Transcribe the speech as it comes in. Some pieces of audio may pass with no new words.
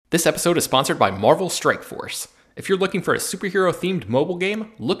This episode is sponsored by Marvel Strike Force. If you're looking for a superhero-themed mobile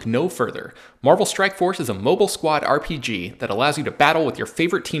game, look no further. Marvel Strike Force is a mobile squad RPG that allows you to battle with your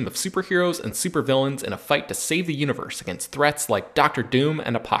favorite team of superheroes and supervillains in a fight to save the universe against threats like Doctor Doom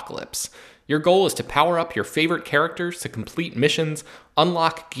and Apocalypse. Your goal is to power up your favorite characters to complete missions,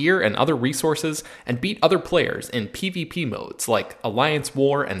 unlock gear and other resources, and beat other players in PvP modes like Alliance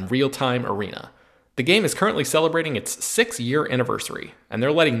War and Real-Time Arena. The game is currently celebrating its 6-year anniversary, and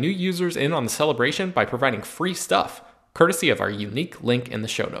they're letting new users in on the celebration by providing free stuff, courtesy of our unique link in the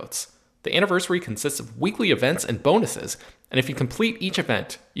show notes. The anniversary consists of weekly events and bonuses, and if you complete each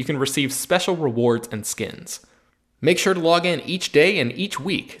event, you can receive special rewards and skins. Make sure to log in each day and each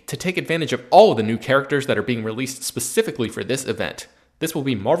week to take advantage of all of the new characters that are being released specifically for this event. This will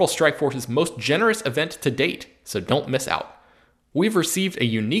be Marvel Strike Force's most generous event to date, so don't miss out. We've received a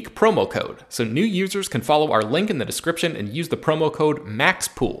unique promo code, so new users can follow our link in the description and use the promo code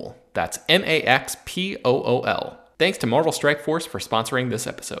MAXPOOL. That's MAXPOOL. Thanks to Marvel Strike Force for sponsoring this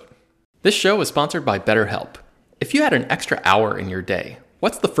episode. This show is sponsored by BetterHelp. If you had an extra hour in your day,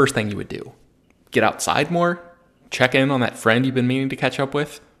 what's the first thing you would do? Get outside more? Check in on that friend you've been meaning to catch up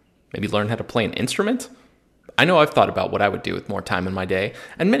with? Maybe learn how to play an instrument? I know I've thought about what I would do with more time in my day,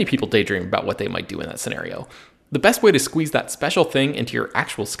 and many people daydream about what they might do in that scenario. The best way to squeeze that special thing into your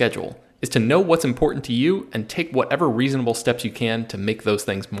actual schedule is to know what's important to you and take whatever reasonable steps you can to make those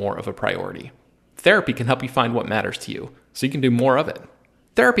things more of a priority. Therapy can help you find what matters to you, so you can do more of it.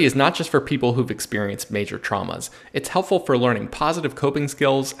 Therapy is not just for people who've experienced major traumas. It's helpful for learning positive coping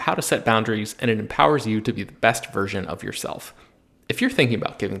skills, how to set boundaries, and it empowers you to be the best version of yourself. If you're thinking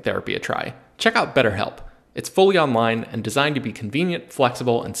about giving therapy a try, check out BetterHelp. It's fully online and designed to be convenient,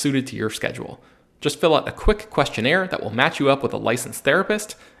 flexible, and suited to your schedule. Just fill out a quick questionnaire that will match you up with a licensed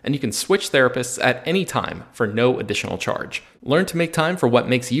therapist, and you can switch therapists at any time for no additional charge. Learn to make time for what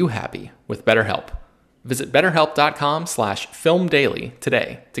makes you happy with BetterHelp. Visit betterhelp.com/filmdaily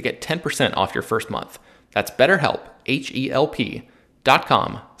today to get 10% off your first month. That's BetterHelp,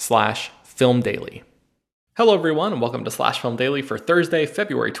 HELP.com/filmdaily. Hello everyone, and welcome to Slash Film Daily for Thursday,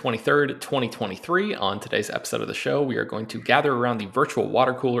 February 23rd, 2023. On today's episode of the show, we are going to gather around the virtual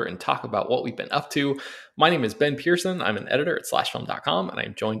water cooler and talk about what we've been up to. My name is Ben Pearson. I'm an editor at slashfilm.com, and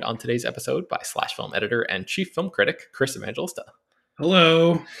I'm joined on today's episode by Slash Film editor and chief film critic, Chris Evangelista.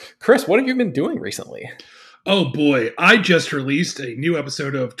 Hello. Chris, what have you been doing recently? Oh boy, I just released a new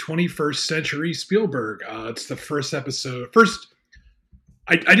episode of 21st Century Spielberg. It's the first episode.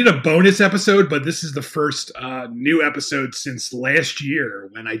 I did a bonus episode, but this is the first new episode since last year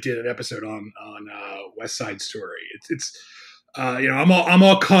when I did an episode on West Side Story. I'm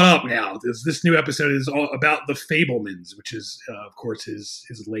all caught up now. This new episode is all about The Fabelmans, which is of course his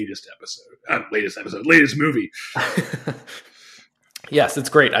latest movie. Yes, it's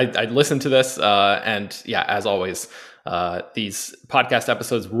great. I listened to this, and yeah, as always, these podcast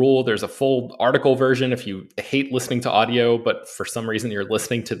episodes rule. There's a full article version if you hate listening to audio, but for some reason you're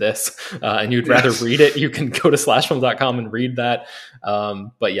listening to this and you'd rather read it, you can go to slashfilm.com and read that.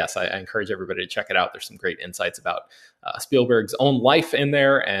 But yes, I encourage everybody to check it out. There's some great insights about Spielberg's own life in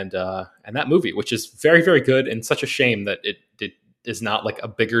there and that movie, which is very, very good, and such a shame that it is not like a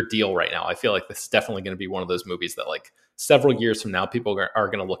bigger deal right now. I feel like this is definitely going to be one of those movies that like several years from now, people are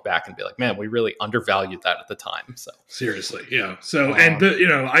going to look back and be like, man, we really undervalued that at the time. So seriously. Yeah. So, I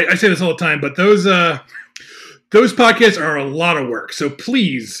say this all the time, but those podcasts are a lot of work. So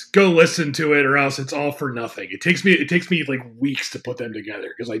please go listen to it or else it's all for nothing. It takes me like weeks to put them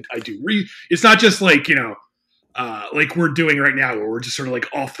together because I do it's not just like, like we're doing right now where we're just sort of like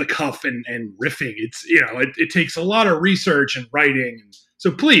off the cuff and riffing. It's, it takes a lot of research and writing. So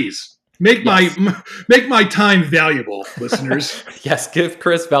please make my time valuable, listeners. Yes, give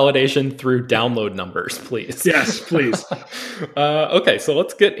Chris validation through download numbers, please. Yes, please. Okay, so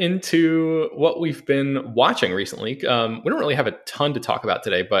let's get into what we've been watching recently. We don't really have a ton to talk about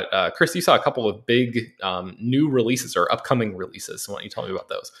today, but Chris, you saw a couple of big new releases or upcoming releases. So why don't you tell me about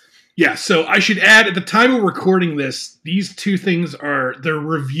those? Yeah, so I should add, at the time of recording this, these two things their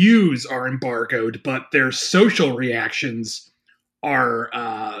reviews are embargoed, but their social reactions are,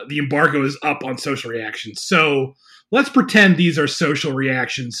 the embargo is up on social reactions. So let's pretend these are social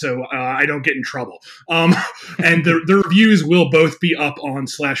reactions so I don't get in trouble. And the reviews will both be up on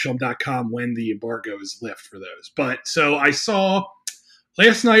slashfilm.com when the embargo is lifted for those. But so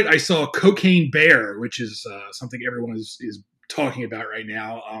last night I saw Cocaine Bear, which is something everyone is talking about right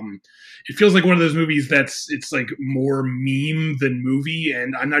now. It feels like one of those movies it's like more meme than movie,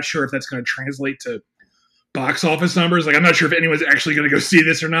 and I'm not sure if that's going to translate to box office numbers. Like, I'm not sure if anyone's actually going to go see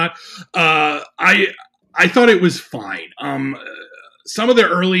this or not. I thought it was fine. some of the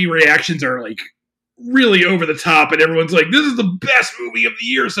early reactions are like really over the top, and everyone's like, "This is the best movie of the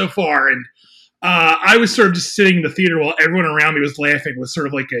year so far." And I was sort of just sitting in the theater while everyone around me was laughing, with sort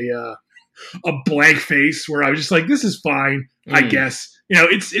of like a blank face, where I was just like, "This is fine, I guess." You know,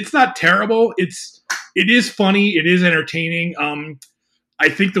 it's not terrible. It is funny. It is entertaining. I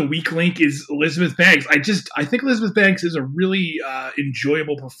think the weak link is Elizabeth Banks. I think Elizabeth Banks is a really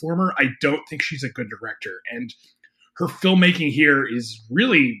enjoyable performer. I don't think she's a good director, and her filmmaking here is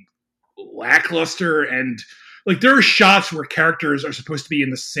really lackluster. And like, there are shots where characters are supposed to be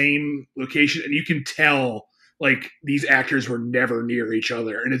in the same location, and you can tell like these actors were never near each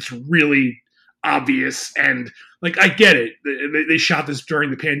other, and it's really obvious. And like, I get it. They shot this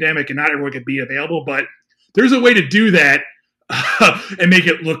during the pandemic, and not everyone could be available, but there's a way to do that and make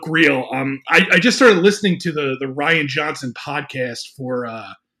it look real. I just started listening to the Rian Johnson podcast for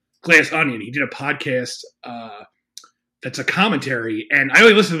Glass Onion. He did a podcast that's a commentary, and I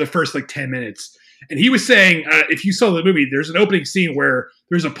only listened to the first like 10 minutes. And he was saying, if you saw the movie, there's an opening scene where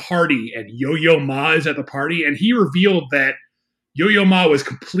there's a party and Yo-Yo Ma is at the party, and he revealed that Yo-Yo Ma was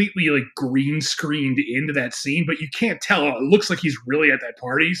completely like green screened into that scene, but you can't tell. It looks like he's really at that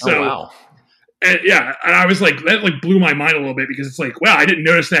party. So, wow. And I was like, that like blew my mind a little bit, because it's like, wow, I didn't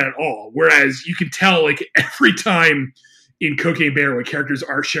notice that at all. Whereas you can tell like every time in Cocaine Bear when characters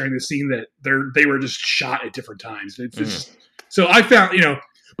are sharing the scene that they were just shot at different times. It's just, so I found,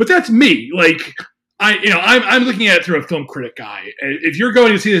 but that's me. Like I'm looking at it through a film critic guy. If you're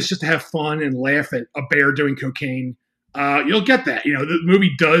going to see this just to have fun and laugh at a bear doing cocaine, you'll get that. The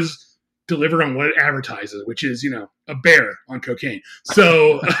movie does deliver on what it advertises, which is, a bear on cocaine.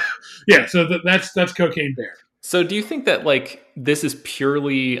 So yeah, so that's Cocaine Bear. So do you think that like this is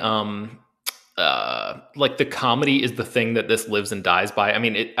purely like the comedy is the thing that this lives and dies by? I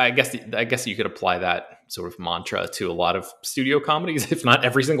mean, I guess you could apply that sort of mantra to a lot of studio comedies, if not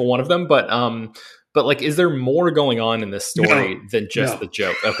every single one of them. But like, is there more going on in this story than just the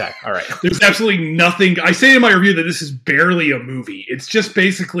joke? Okay, all right. There's absolutely nothing. I say in my review that this is barely a movie. It's just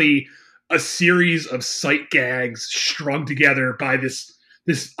basically a series of sight gags strung together by this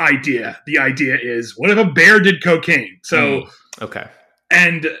idea. The idea is, what if a bear did cocaine? So okay.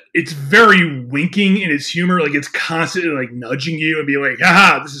 And it's very winking in its humor. Like, it's constantly like nudging you and being like,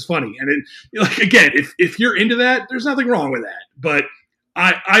 haha, this is funny. And it, like, again, if you're into that, there's nothing wrong with that. But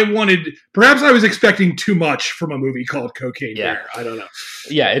perhaps I was expecting too much from a movie called Cocaine Bear. I don't know.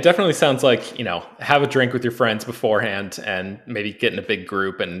 Yeah, it definitely sounds like, have a drink with your friends beforehand and maybe get in a big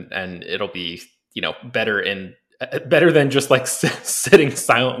group and it'll be, better than just like sitting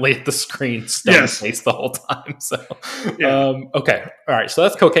silently at the screen, stone face the whole time. So, okay. All right. So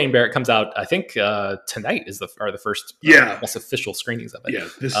that's Cocaine Bear. It comes out, I think, tonight are the first official screenings of it. Yeah,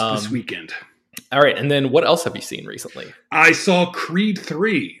 this weekend. All right, and then what else have you seen recently? I saw Creed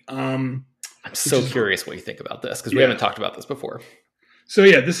 3. I'm so curious what you think about this, because we haven't talked about this before. So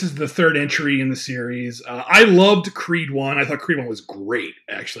yeah, this is the third entry in the series. I loved Creed 1. I thought Creed 1 was great,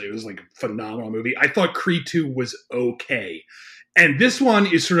 actually. It was like a phenomenal movie. I thought Creed 2 was okay. And this one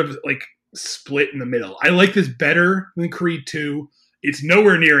is sort of like split in the middle. I like this better than Creed 2. It's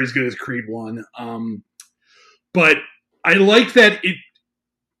nowhere near as good as Creed 1. But I like that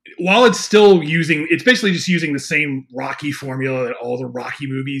while it's still it's basically just using the same Rocky formula that all the Rocky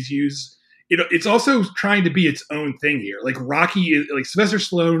movies use. It's also trying to be its own thing here. Like, Rocky is like, Sylvester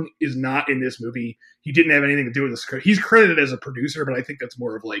Stallone is not in this movie. He didn't have anything to do with the script. He's credited as a producer, but I think that's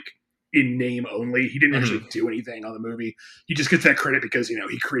more of like in name only. He didn't actually do anything on the movie. He just gets that credit because,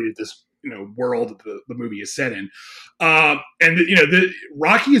 he created this, world that the movie is set in. The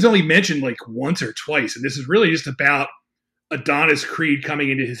Rocky is only mentioned like once or twice. And this is really just about Adonis Creed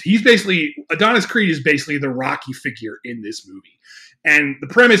coming into Adonis Creed is basically the Rocky figure in this movie. And the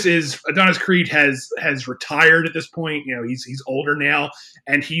premise is Adonis Creed has retired at this point. He's older now,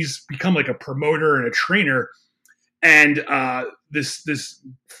 and he's become like a promoter and a trainer. And this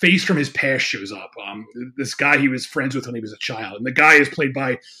face from his past shows up. This guy he was friends with when he was a child, and the guy is played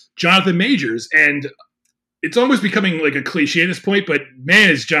by Jonathan Majors. And it's almost becoming like a cliche at this point, but man,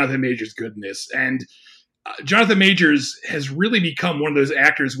 is Jonathan Majors good in this. And Jonathan Majors has really become one of those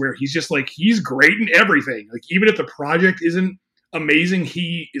actors where he's just like, he's great in everything. Like, even if the project isn't amazing,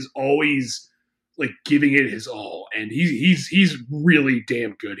 he is always like giving it his all, and he's really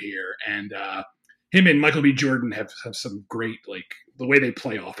damn good here. And him and Michael B. Jordan have some great, like, the way they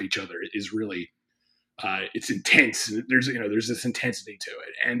play off each other is really it's intense. There's this intensity to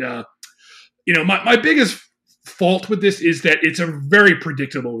it. And my biggest fault with this is that it's a very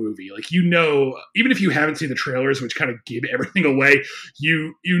predictable movie. Like, you know, even if you haven't seen the trailers, which kind of give everything away,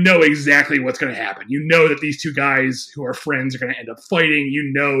 you know exactly what's going to happen. You know that these two guys who are friends are going to end up fighting.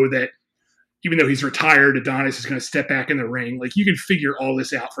 You know that even though he's retired, Adonis is going to step back in the ring. Like, you can figure all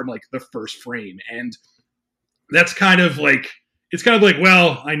this out from like the first frame. And that's kind of like, it's kind of like,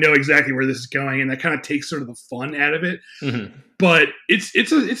 well, I know exactly where this is going, and that kind of takes sort of the fun out of it. Mm-hmm. But it's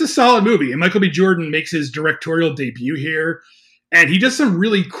a solid movie, and Michael B. Jordan makes his directorial debut here, and he does some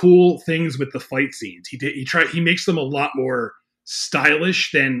really cool things with the fight scenes. He makes them a lot more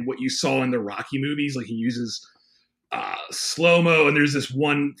stylish than what you saw in the Rocky movies. Like, he uses slow-mo, and there's this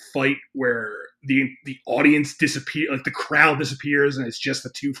one fight where the audience like the crowd disappears, and it's just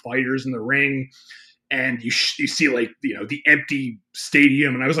the two fighters in the ring. And you see, like, you know, the empty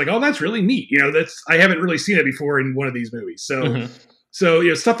stadium, and I was like, oh, that's really neat. You know, I haven't really seen it before in one of these movies. So, So, you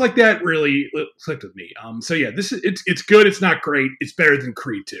know, stuff like that really clicked with me. So yeah, it's good. It's not great. It's better than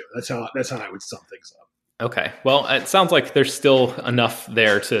Creed 2. That's how I would sum things up. Okay. Well, it sounds like there's still enough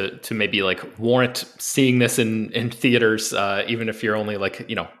there to maybe like warrant seeing this in theaters, even if you're only like,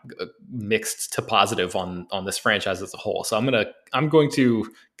 you know, mixed to positive on this franchise as a whole. So I'm going to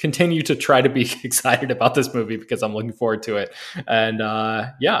continue to try to be excited about this movie because I'm looking forward to it. And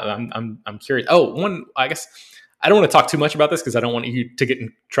yeah, I'm curious. Oh, I guess I don't want to talk too much about this because I don't want you to get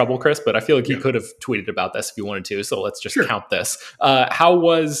in trouble, Chris, but I feel like you could have tweeted about this if you wanted to. So let's just count this. How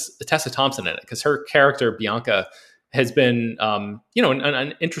was Tessa Thompson in it? Because her character, Bianca, has been, you know,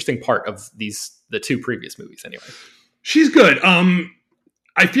 an interesting part of the two previous movies anyway. She's good.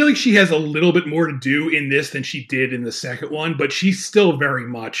 I feel like she has a little bit more to do in this than she did in the second one, but she's still very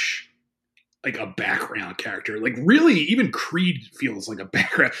much like a background character. Like, really, even Creed feels like a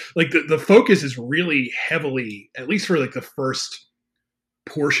background. Like, the focus is really heavily, at least for like the first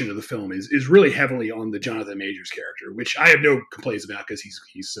portion of the film, is really heavily on the Jonathan Majors character, which I have no complaints about because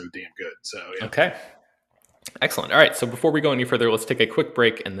he's so damn good. So yeah. Okay, excellent. All right, so before we go any further, let's take a quick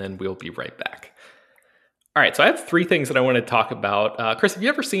break and then we'll be right back. All right, so I have three things that I want to talk about. Chris, have you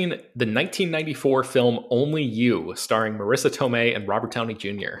ever seen the 1994 film Only You, starring Marissa Tomei and Robert Downey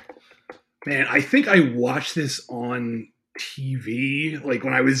Jr.? Man, I think I watched this on TV like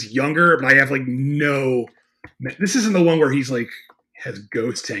when I was younger, but I have like no. This isn't the one where he's like has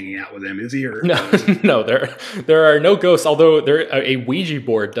ghosts hanging out with him, is he? Or no, there are no ghosts. Although a Ouija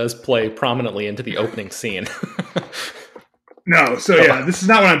board does play prominently into the opening scene. No, so yeah, this is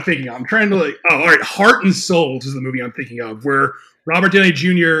not what I'm thinking of. I'm trying to like. Oh, all right, Heart and Souls is the movie I'm thinking of, where Robert Downey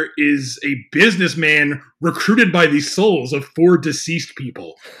Jr. is a businessman recruited by the souls of 4 deceased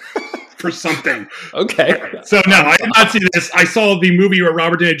people. For something. Okay. Right. So no, I did not see this. I saw the movie where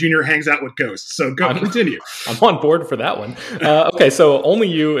Robert Downey Jr. hangs out with ghosts. So continue. I'm on board for that one. Okay, so Only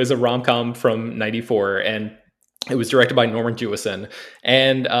You is a rom-com from '94, and it was directed by Norman Jewison,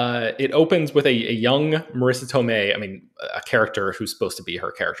 and it opens with a young Marissa Tomei. I mean, a character who's supposed to be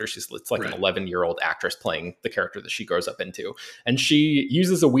her character. It's like an 11-year-old actress playing the character that she grows up into, and she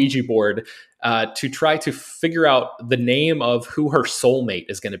uses a Ouija board to try to figure out the name of who her soulmate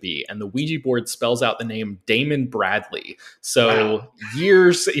is going to be. And the Ouija board spells out the name Damon Bradley. So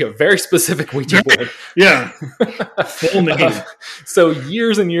years, very specific Ouija board. Yeah. Full name. So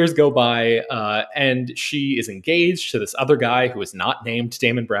years and years go by, and she is engaged to this other guy who is not named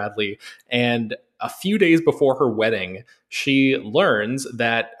Damon Bradley. And a few days before her wedding, she learns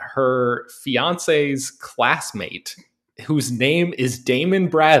that her fiance's classmate, whose name is Damon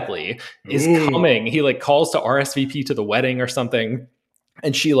Bradley, is coming. He like calls to RSVP to the wedding or something.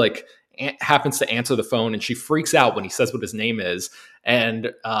 And she like happens to answer the phone, and she freaks out when he says what his name is.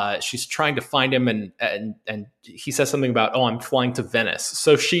 And she's trying to find him, and he says something about, I'm flying to Venice.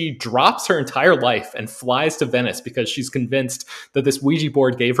 So she drops her entire life and flies to Venice because she's convinced that this Ouija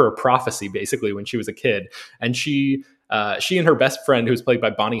board gave her a prophecy, basically, when she was a kid. And she and her best friend, who's played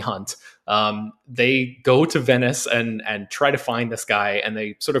by Bonnie Hunt, they go to Venice and try to find this guy, and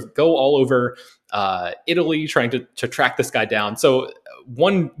they sort of go all over Italy trying to track this guy down. So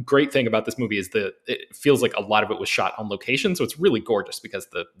one great thing about this movie is that it feels like a lot of it was shot on location. So it's really gorgeous because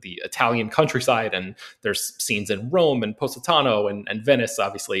the Italian countryside, and there's scenes in Rome and Positano and Venice,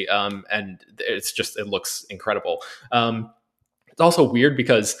 obviously. And it looks incredible. It's also weird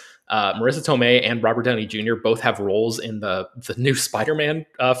because Marissa Tomei and Robert Downey Jr. both have roles in the new Spider-Man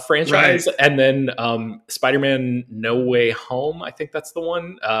franchise. Right. And then Spider-Man No Way Home, I think that's the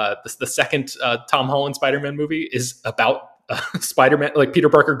one. The second Tom Holland Spider-Man movie is about Spider-Man, like Peter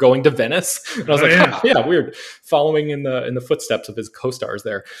Parker going to Venice. And I was yeah, weird. Following in the footsteps of his co-stars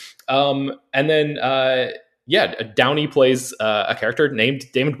there. And then Downey plays a character named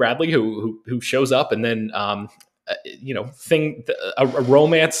Damon Bradley who shows up, and then a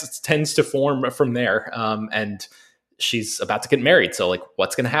romance tends to form from there, and she's about to get married. So like,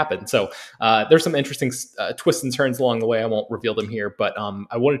 what's going to happen? So there's some interesting twists and turns along the way. I won't reveal them here, but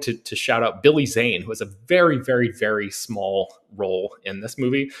I wanted to shout out Billy Zane, who has a very, very, very small role in this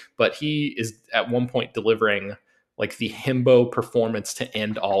movie, but he is at one point delivering like the himbo performance to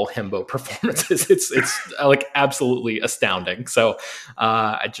end all himbo performances. It's like absolutely astounding. So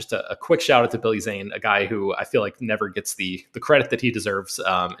just a quick shout out to Billy Zane, a guy who I feel like never gets the credit that he deserves,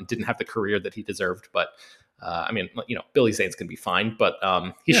 and didn't have the career that he deserved. But Billy Zane's gonna be fine, but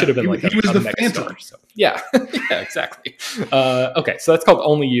he should have been he was the mega star. So yeah, yeah, exactly. Okay, so that's called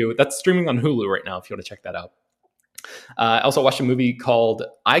Only You. That's streaming on Hulu right now if you want to check that out. I also watched a movie called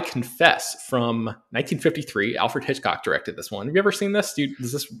I Confess from 1953. Alfred Hitchcock directed this one. Have you ever seen this?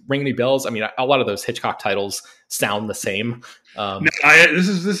 Does this ring any bells? I mean, a lot of those Hitchcock titles sound the same. No, this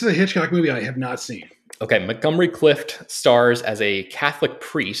is a Hitchcock movie I have not seen. Okay, Montgomery Clift stars as a Catholic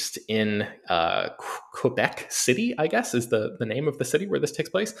priest in Quebec City, I guess, is the name of the city where this takes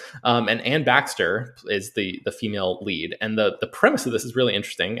place. And Anne Baxter is the female lead. And the premise of this is really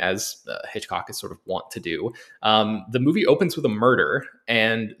interesting, as Hitchcock is sort of wont to do. The movie opens with a murder,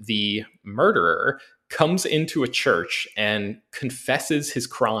 and the murderer comes into a church and confesses his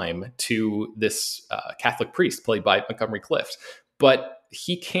crime to this Catholic priest played by Montgomery Clift. But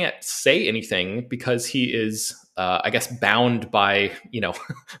he can't say anything because he is, I guess, bound by,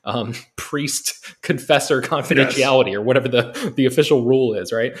 priest confessor confidentiality, yes, or whatever the official rule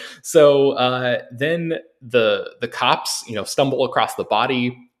is, right? So then the cops, stumble across the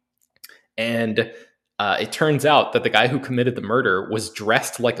body, and it turns out that the guy who committed the murder was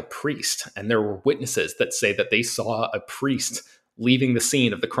dressed like a priest, and there were witnesses that say that they saw a priest leaving the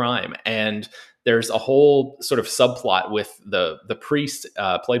scene of the crime. And there's a whole sort of subplot with the priest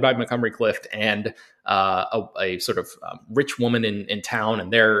played by Montgomery Clift and a sort of rich woman in town,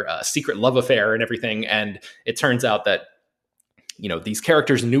 and their secret love affair and everything. And it turns out that, these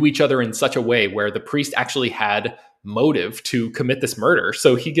characters knew each other in such a way where the priest actually had motive to commit this murder.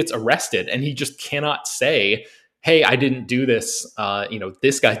 So he gets arrested, and he just cannot say, hey, I didn't do this.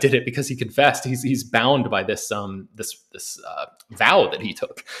 This guy did it because he confessed. He's bound by this vow that he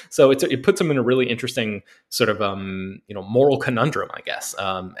took. So it puts him in a really interesting sort of moral conundrum, I guess.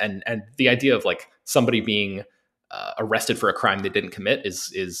 And the idea of like somebody being arrested for a crime they didn't commit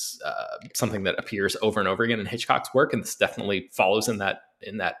is something that appears over and over again in Hitchcock's work, and this definitely follows in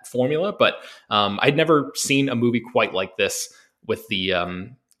that formula. But I'd never seen a movie quite like this with the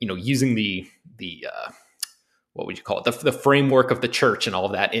using the what would you call it? The framework of the church and all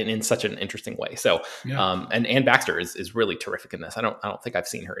of that in such an interesting way. So, yeah. And Anne Baxter is really terrific in this. I don't think I've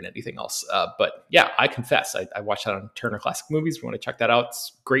seen her in anything else. But yeah, I confess, I watched that on Turner Classic Movies. If you want to check that out,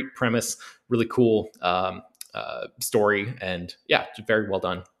 it's great premise, really cool story, and yeah, very well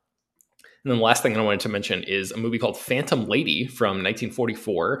done. And then the last thing I wanted to mention is a movie called Phantom Lady from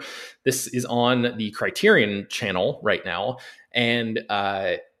 1944. This is on the Criterion channel right now, and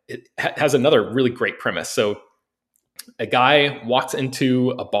it has another really great premise. So a guy walks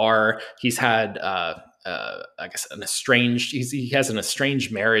into a bar. He's had, I guess, he has an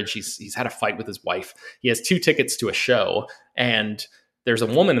estranged marriage. He's had a fight with his wife. He has 2 tickets to a show, and there's a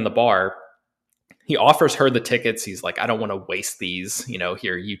woman in the bar. He offers her the tickets. He's like, I don't want to waste these,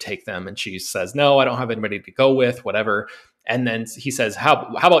 here, you take them. And she says, no, I don't have anybody to go with, whatever. And then he says, how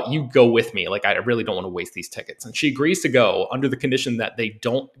about you go with me? Like, I really don't want to waste these tickets. And she agrees to go under the condition that they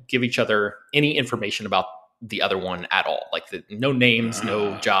don't give each other any information about the other one at all. Like no names,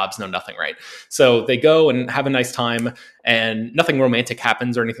 no jobs, no nothing, right? So they go and have a nice time, and nothing romantic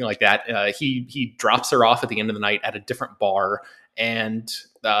happens or anything like that. He drops her off at the end of the night at a different bar, and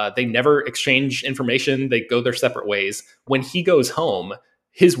they never exchange information. They go their separate ways. When he goes home,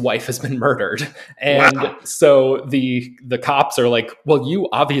 his wife has been murdered. And wow. So the cops are like, well, you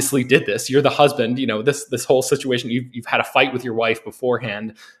obviously did this. You're the husband, this whole situation. You've had a fight with your wife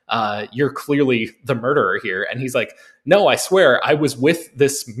beforehand. You're clearly the murderer here. And he's like, no, I swear I was with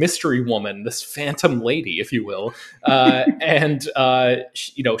this mystery woman, this phantom lady, if you will. And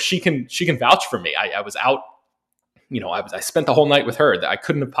she can vouch for me. I was out, I spent the whole night with her. That I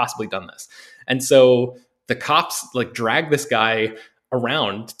couldn't have possibly done this. And so the cops like drag this guy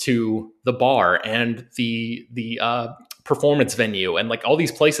around to the bar and the performance venue and like all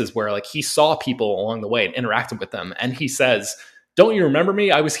these places where like he saw people along the way and interacted with them. And he says, don't you remember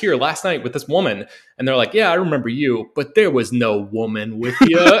me? I was here last night with this woman. And they're like, yeah, I remember you, but there was no woman with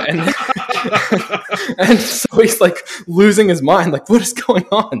you. And And so he's like losing his mind, like, what is going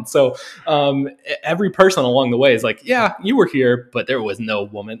on? So every person along the way is like, yeah, you were here, but there was no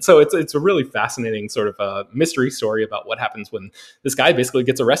woman. So it's a really fascinating sort of a mystery story about what happens when this guy basically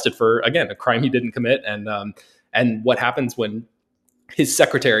gets arrested for, again, a crime he didn't commit, and what happens when his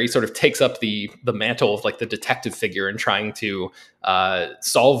secretary sort of takes up the mantle of like the detective figure and trying to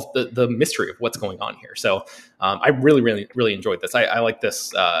solve the mystery of what's going on here. So I really, really, really enjoyed this. I like this.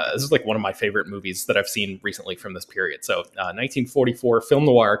 This is like one of my favorite movies that I've seen recently from this period. So 1944 film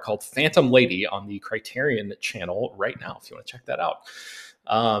noir called Phantom Lady on the Criterion Channel right now, if you want to check that out.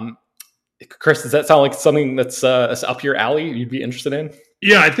 Chris, does that sound like something that's up your alley you'd be interested in?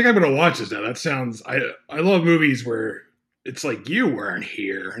 Yeah, I think I'm going to watch this now. That sounds... I love movies where it's like, you weren't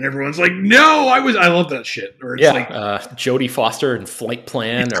here, and everyone's like, no, I was. I love that shit. Or it's like Jodie Foster in Flight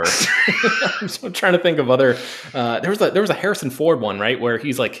Plan, or I'm so trying to think of other. There was a Harrison Ford one, right, where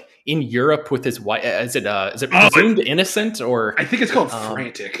he's like in Europe with his wife. Is it Presumed Innocent, or I think it's called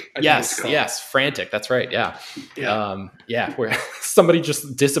Frantic. Yes, Frantic. That's right. Yeah, where somebody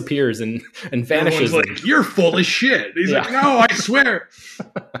just disappears and vanishes. Everyone's like, you're full of shit. He's like, no, I swear.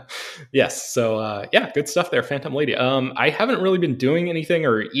 Yes. So good stuff there, Phantom Lady. I haven't really been doing anything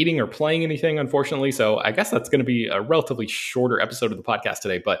or eating or playing anything, unfortunately. So I guess that's going to be a relatively shorter episode of the podcast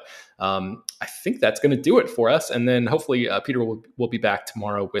today. But I think that's going to do it for us. And then hopefully Peter will be back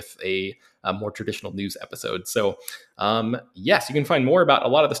tomorrow with a more traditional news episode. So yes, you can find more about a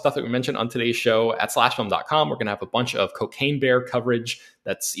lot of the stuff that we mentioned on today's show at slashfilm.com. We're going to have a bunch of Cocaine Bear coverage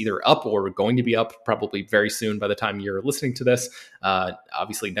that's either up or going to be up probably very soon by the time you're listening to this.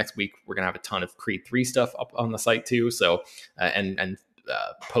 Obviously, next week, we're going to have a ton of Creed 3 stuff up on the site too. So, and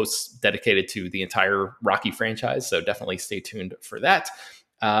posts dedicated to the entire Rocky franchise. So definitely stay tuned for that.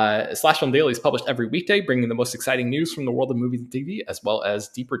 Slash Film Daily is published every weekday, bringing the most exciting news from the world of movies and TV, as well as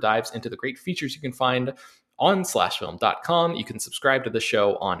deeper dives into the great features you can find on slashfilm.com. You can subscribe to the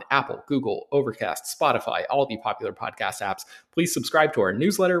show on Apple, Google, Overcast, Spotify, all the popular podcast apps. Please subscribe to our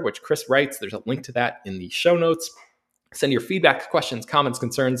newsletter, which Chris writes. There's a link to that in the show notes. Send your feedback, questions, comments,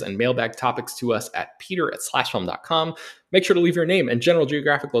 concerns, and mailbag topics to us at peter@slashfilm.com. Make sure to leave your name and general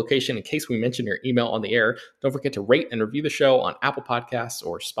geographic location in case we mention your email on the air. Don't forget to rate and review the show on Apple Podcasts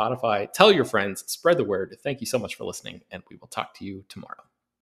or Spotify. Tell your friends, spread the word. Thank you so much for listening, and we will talk to you tomorrow.